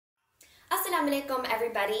Assalamu alaikum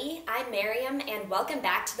everybody, I'm Maryam and welcome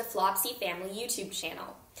back to the Flopsy Family YouTube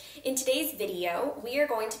channel. In today's video, we are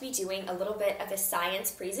going to be doing a little bit of a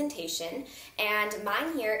science presentation, and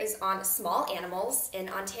mine here is on small animals in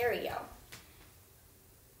Ontario.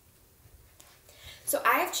 So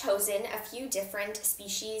I have chosen a few different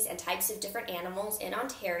species and types of different animals in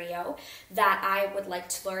Ontario that I would like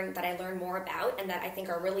to learn, that I learn more about and that I think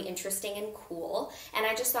are really interesting and cool. And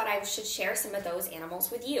I just thought I should share some of those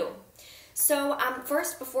animals with you. So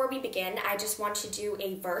first, before we begin, I just want to do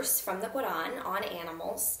a verse from the Quran on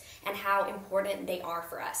animals and how important they are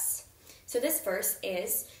for us. So this verse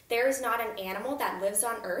is, "There is not an animal that lives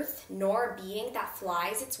on earth, nor a being that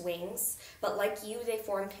flies its wings, but like you they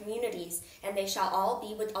form communities, and they shall all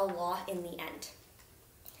be with Allah in the end."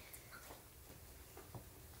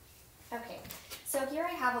 Okay, so here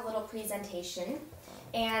I have a little presentation,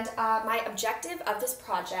 and my objective of this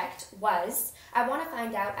project was, I want to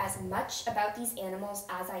find out as much about these animals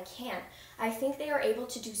as I can. I think they are able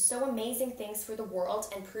to do so amazing things for the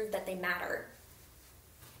world and prove that they matter.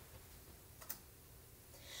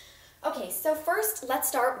 Okay, so first let's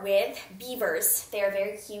start with beavers. They are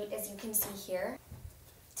very cute, as you can see here.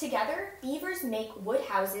 Together, beavers make wood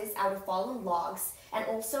houses out of fallen logs and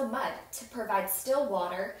also mud to provide still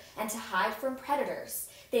water and to hide from predators.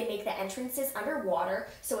 They make the entrances underwater,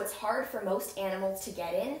 so it's hard for most animals to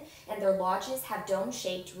get in, and their lodges have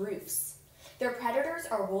dome-shaped roofs. Their predators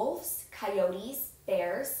are wolves, coyotes,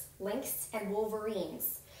 bears, lynx, and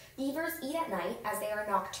wolverines. Beavers eat at night as they are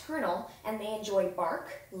nocturnal, and they enjoy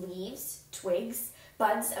bark, leaves, twigs,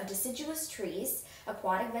 buds of deciduous trees,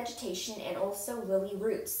 aquatic vegetation, and also lily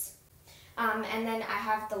roots. And then I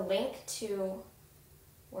have the link to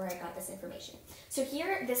where I got this information. So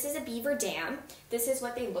here, this is a beaver dam. This is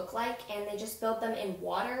what they look like, and they just build them in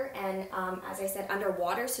water and, as I said,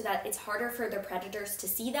 underwater, so that it's harder for their predators to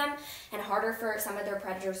see them and harder for some of their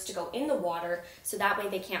predators to go in the water, so that way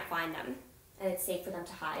they can't find them and it's safe for them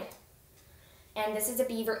to hide. And this is a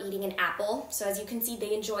beaver eating an apple. So as you can see,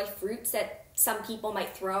 they enjoy fruits that some people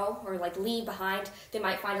might throw or like leave behind. They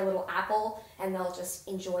might find a little apple and they'll just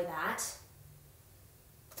enjoy that.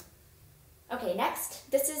 Okay,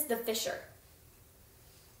 next, this is the fisher.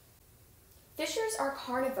 Fishers are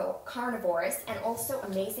carnivorous and also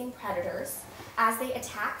amazing predators as they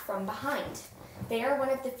attack from behind. They are one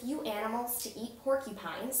of the few animals to eat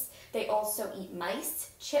porcupines. They also eat mice,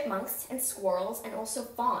 chipmunks, and squirrels, and also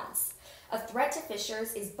fawns. A threat to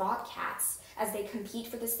fishers is bobcats, as they compete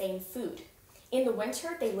for the same food. In the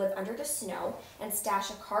winter, they live under the snow and stash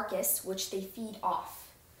a carcass which they feed off.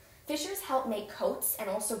 Fishers help make coats and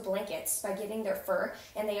also blankets by giving their fur,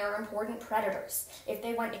 and they are important predators. If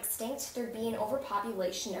they went extinct, there'd be an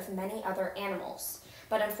overpopulation of many other animals.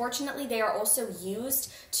 But unfortunately, they are also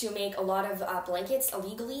used to make a lot of blankets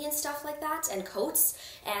illegally and stuff like that, and coats,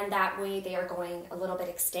 and that way they are going a little bit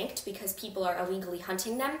extinct because people are illegally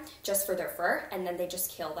hunting them just for their fur, and then they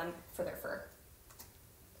just kill them for their fur.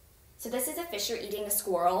 So this is a fisher eating a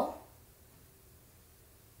squirrel.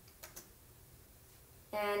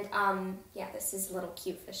 And yeah, this is a little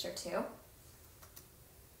cute fisher too.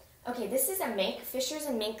 Okay, this is a mink. Fishers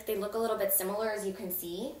and mink, they look a little bit similar, as you can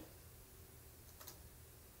see.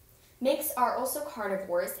 Minks are also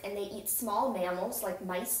carnivores, and they eat small mammals like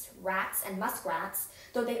mice, rats, and muskrats,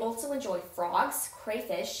 though they also enjoy frogs,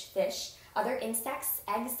 crayfish, fish, other insects,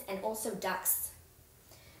 eggs, and also ducks.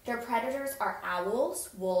 Their predators are owls,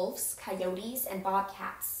 wolves, coyotes, and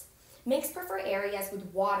bobcats. Minks prefer areas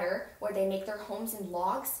with water where they make their homes in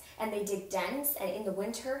logs, and they dig dens, and in the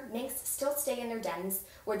winter, minks still stay in their dens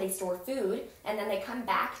where they store food, and then they come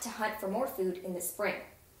back to hunt for more food in the spring.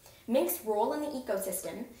 Minks' role in the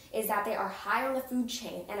ecosystem is that they are high on the food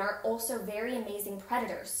chain and are also very amazing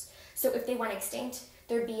predators. So if they went extinct,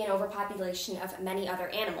 there'd be an overpopulation of many other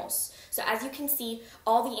animals. So as you can see,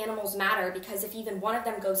 all the animals matter, because if even one of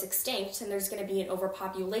them goes extinct, then there's going to be an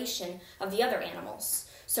overpopulation of the other animals.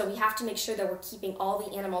 So we have to make sure that we're keeping all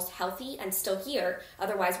the animals healthy and still here,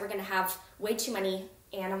 otherwise we're going to have way too many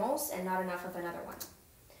animals and not enough of another one.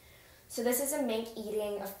 So this is a mink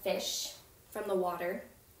eating a fish from the water.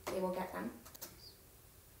 They will get them.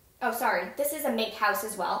 Oh, sorry, this is a mink house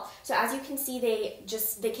as well. So as you can see,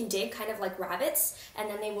 they can dig kind of like rabbits, and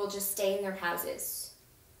then they will just stay in their houses.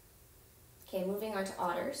 Okay, moving on to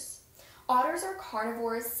otters. Otters are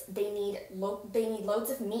carnivores. They need loads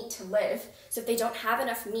of meat to live. So if they don't have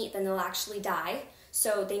enough meat, then they'll actually die.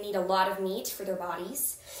 So they need a lot of meat for their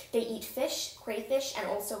bodies. They eat fish, crayfish, and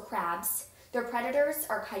also crabs. Their predators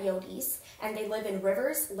are coyotes, and they live in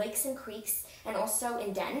rivers, lakes, and creeks, and also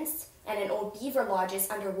in dens and in old beaver lodges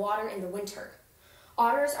underwater in the winter.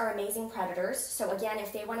 Otters are amazing predators, so again,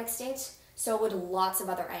 if they went extinct, So would lots of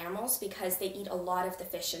other animals because they eat a lot of the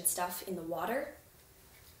fish and stuff in the water.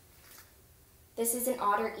 This is an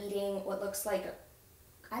otter eating what looks like,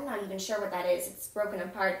 I'm not even sure what that is. It's broken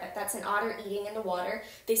apart, but that's an otter eating in the water.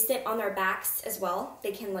 They sit on their backs as well.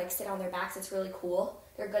 They can like sit on their backs. It's really cool.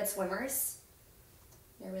 They're good swimmers.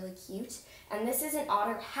 They're really cute. And this is an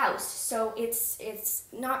otter house. So it's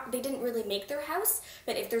not, they didn't really make their house,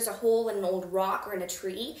 but if there's a hole in an old rock or in a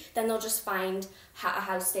tree, then they'll just find a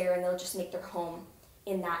house there and they'll just make their home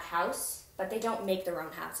in that house. But they don't make their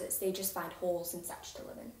own houses. They just find holes and such to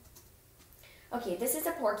live in. Okay, this is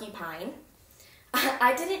a porcupine.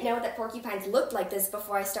 I didn't know that porcupines looked like this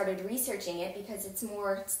before I started researching it because it's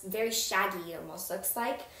very shaggy, it almost looks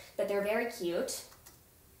like, but they're very cute.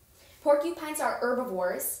 Porcupines are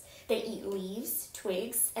herbivores. They eat leaves,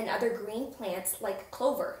 twigs, and other green plants like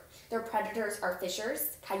clover. Their predators are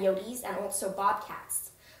fishers, coyotes, and also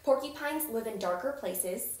bobcats. Porcupines live in darker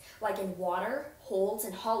places, like in water, holes,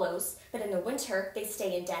 and hollows, but in the winter they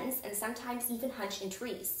stay in dens and sometimes even hunch in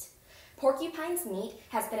trees. Porcupine's meat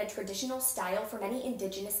has been a traditional style for many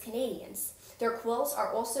Indigenous Canadians. Their quills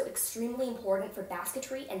are also extremely important for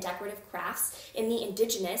basketry and decorative crafts. In the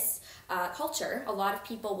Indigenous culture, a lot of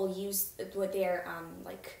people will use their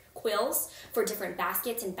quills for different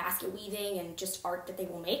baskets and basket weaving and just art that they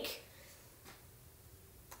will make.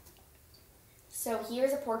 So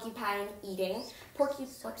here's a porcupine eating.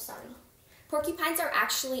 Porcupines are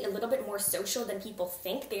actually a little bit more social than people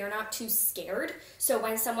think. They are not too scared. So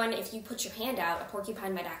if you put your hand out, a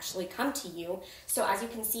porcupine might actually come to you. So as you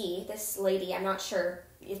can see, this lady, I'm not sure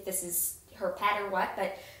if this is her pet or what,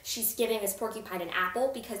 but she's giving this porcupine an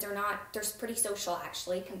apple because they're pretty social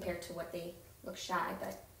actually compared to what they look shy.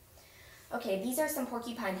 But okay, these are some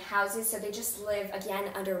porcupine houses. So they just live,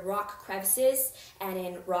 again, under rock crevices and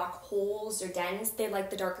in rock holes or dens. They like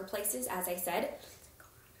the darker places, as I said.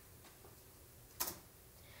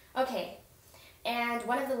 Okay, and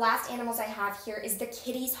one of the last animals I have here is the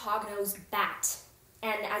Kitti's hognose bat.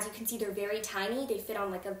 And as you can see, they're very tiny. They fit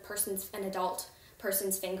on like an adult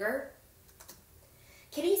person's finger.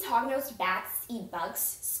 Kitti's hognose bats eat bugs,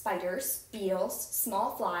 spiders, beetles,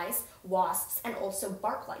 small flies, wasps, and also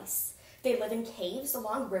bark lice. They live in caves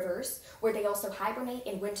along rivers where they also hibernate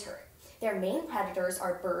in winter. Their main predators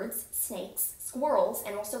are birds, snakes, squirrels,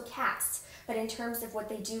 and also cats. But in terms of what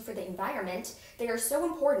they do for the environment, they are so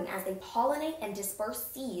important as they pollinate and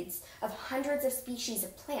disperse seeds of hundreds of species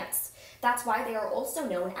of plants. That's why they are also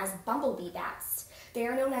known as bumblebee bats. They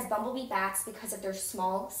are known as bumblebee bats because of their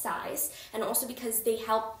small size and also because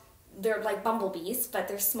they're like bumblebees, but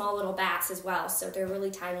they're small little bats as well, so they're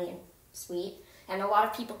really tiny and sweet. And a lot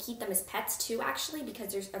of people keep them as pets too, actually,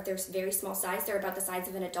 because of their very small size. They're about the size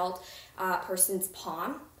of an adult person's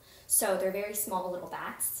palm, so they're very small little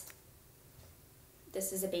bats.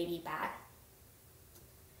 This is a baby bat.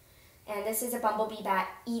 And this is a bumblebee bat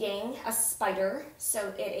eating a spider.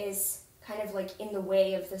 So it is kind of like in the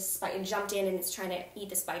way of the spider. It jumped in and it's trying to eat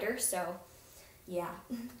the spider. So yeah.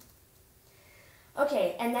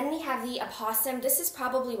 Okay, and then we have the opossum. This is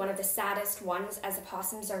probably one of the saddest ones, as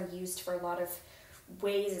opossums are used for a lot of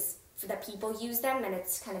ways that people use them, and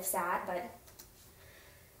it's kind of sad, but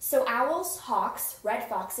so owls, hawks, red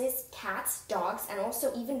foxes, cats, dogs, and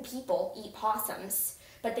also even people eat possums,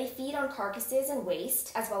 but they feed on carcasses and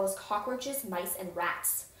waste, as well as cockroaches, mice, and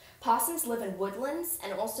rats. Possums live in woodlands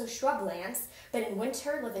and also shrublands, but in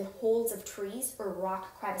winter live in holes of trees or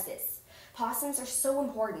rock crevices. Possums are so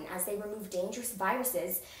important as they remove dangerous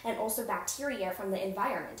viruses and also bacteria from the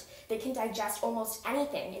environment. They can digest almost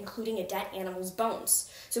anything, including a dead animal's bones.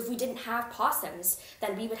 So if we didn't have possums,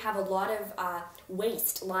 then we would have a lot of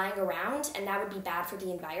waste lying around, and that would be bad for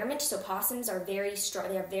the environment. So possums are very strong.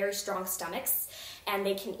 They have very strong stomachs, and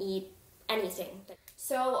they can eat anything.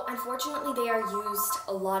 So unfortunately, they are used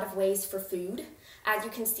a lot of ways for food. As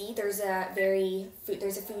you can see, there's a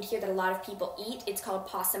food here that a lot of people eat. It's called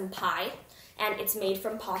possum pie, and it's made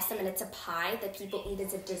from possum, and it's a pie that people eat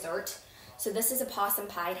as a dessert. So this is a possum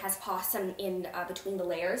pie. It has possum in between the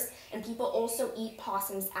layers, and people also eat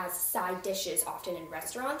possums as side dishes, often in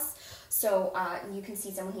restaurants. So you can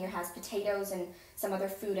see someone here has potatoes and some other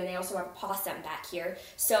food, and they also have a possum back here.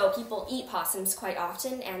 So people eat possums quite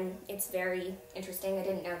often, and it's very interesting. I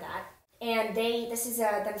didn't know that. And this is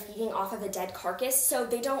them feeding off of a dead carcass, so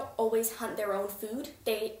they don't always hunt their own food.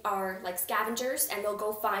 They are like scavengers, and they'll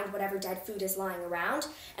go find whatever dead food is lying around,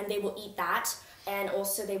 and they will eat that. And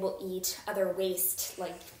also they will eat other waste,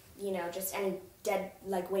 like, just any dead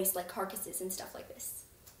waste, like carcasses and stuff like this.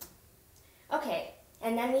 Okay,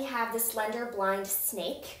 and then we have the slender blind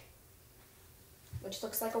snake, which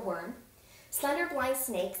looks like a worm. Slender blind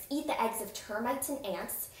snakes eat the eggs of termites and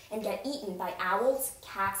ants and get eaten by owls,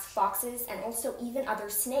 cats, foxes, and also even other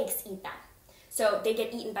snakes eat them. So they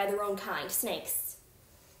get eaten by their own kind, snakes.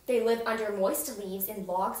 They live under moist leaves in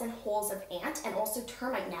logs and holes of ant and also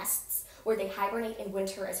termite nests where they hibernate in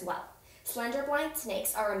winter as well. Slender blind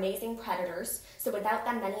snakes are amazing predators, so without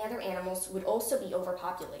them many other animals would also be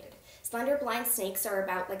overpopulated. Slender blind snakes are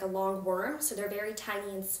about like a long worm, so they're very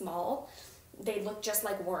tiny and small. They look just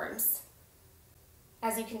like worms.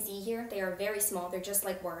 As you can see here, they are very small. They're just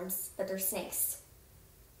like worms, but they're snakes.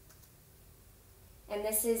 And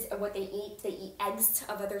this is what they eat. They eat eggs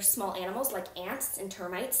of other small animals like ants and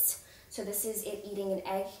termites. So this is it eating an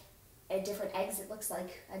egg, different eggs it looks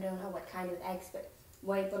like. I don't know what kind of eggs, but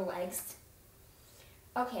white little eggs.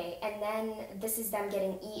 Okay, and then this is them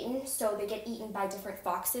getting eaten. So they get eaten by different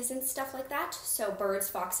foxes and stuff like that. So birds,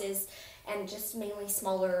 foxes, and just mainly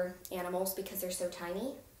smaller animals because they're so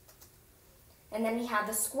tiny. And then we have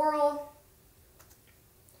the squirrel.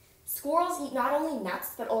 Squirrels eat not only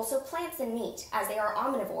nuts, but also plants and meat, as they are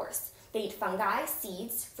omnivores. They eat fungi,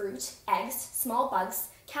 seeds, fruit, eggs, small bugs,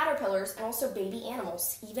 caterpillars, and also baby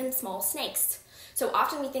animals, even small snakes. So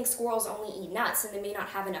often we think squirrels only eat nuts and they may not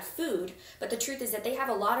have enough food, but the truth is that they have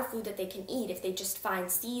a lot of food that they can eat. If they just find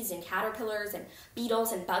seeds and caterpillars and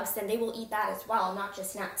beetles and bugs, then they will eat that as well, not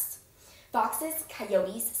just nuts. Foxes,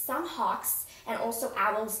 coyotes, some hawks, and also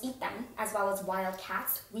owls eat them, as well as wild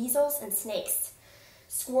cats, weasels, and snakes.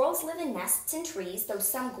 Squirrels live in nests in trees, though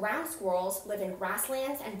some ground squirrels live in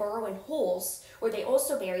grasslands and burrow in holes where they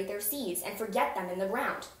also bury their seeds and forget them in the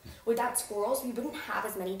ground. Without squirrels, we wouldn't have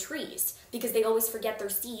as many trees because they always forget their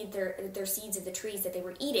seeds of the trees that they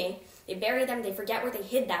were eating. They bury them, they forget where they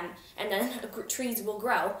hid them, and then trees will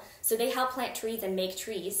grow. So they help plant trees and make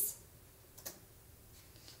trees.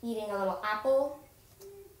 Eating a little apple.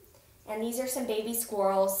 And these are some baby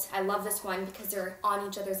squirrels. I love this one because they're on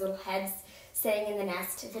each other's little heads, sitting in the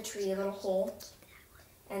nest of a tree, a little hole.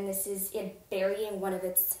 And this is it burying one of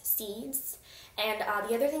its seeds. And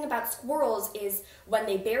the other thing about squirrels is when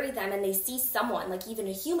they bury them and they see someone, like even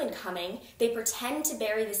a human coming, they pretend to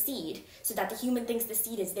bury the seed so that the human thinks the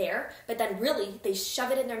seed is there, but then really they shove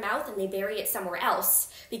it in their mouth and they bury it somewhere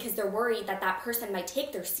else because they're worried that that person might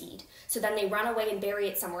take their seed. So then they run away and bury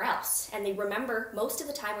it somewhere else. And they remember most of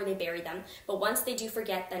the time where they bury them, but once they do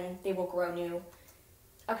forget, then they will grow new.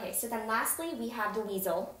 Okay, so then lastly we have the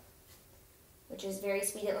weasel, which is very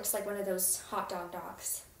sweet. It looks like one of those hot dog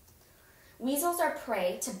dogs. Weasels are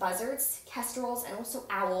prey to buzzards, kestrels, and also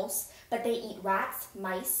owls, but they eat rats,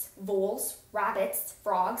 mice, voles, rabbits,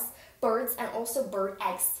 frogs, birds, and also bird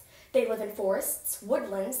eggs. They live in forests,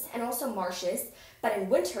 woodlands, and also marshes, but in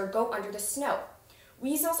winter go under the snow.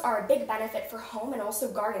 Weasels are a big benefit for home and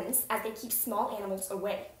also gardens as they keep small animals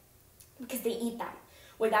away because they eat them.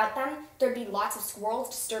 Without them, there'd be lots of squirrels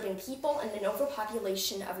disturbing people and an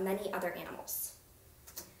overpopulation of many other animals.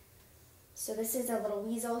 So this is a little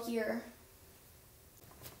weasel here.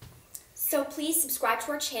 So please subscribe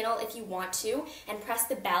to our channel if you want to, and press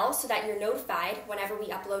the bell so that you're notified whenever we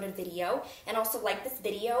upload a video. And also like this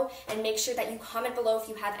video, and make sure that you comment below if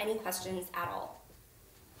you have any questions at all.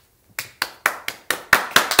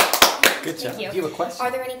 Good job. Thank you. Do you have a question?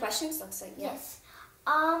 Are there any questions? Looks like yes.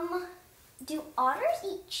 Do otters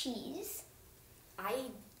eat cheese? I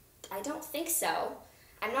don't think so.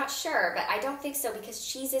 I'm not sure, but I don't think so because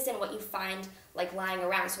cheese isn't what you find like lying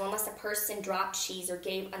around. So unless a person dropped cheese or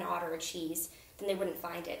gave an otter a cheese, then they wouldn't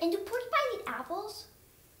find it. And do porcupines eat apples?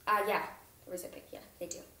 Yeah, there was a big, yeah, they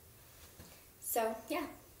do. So, yeah.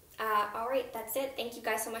 All right, that's it. Thank you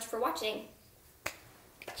guys so much for watching.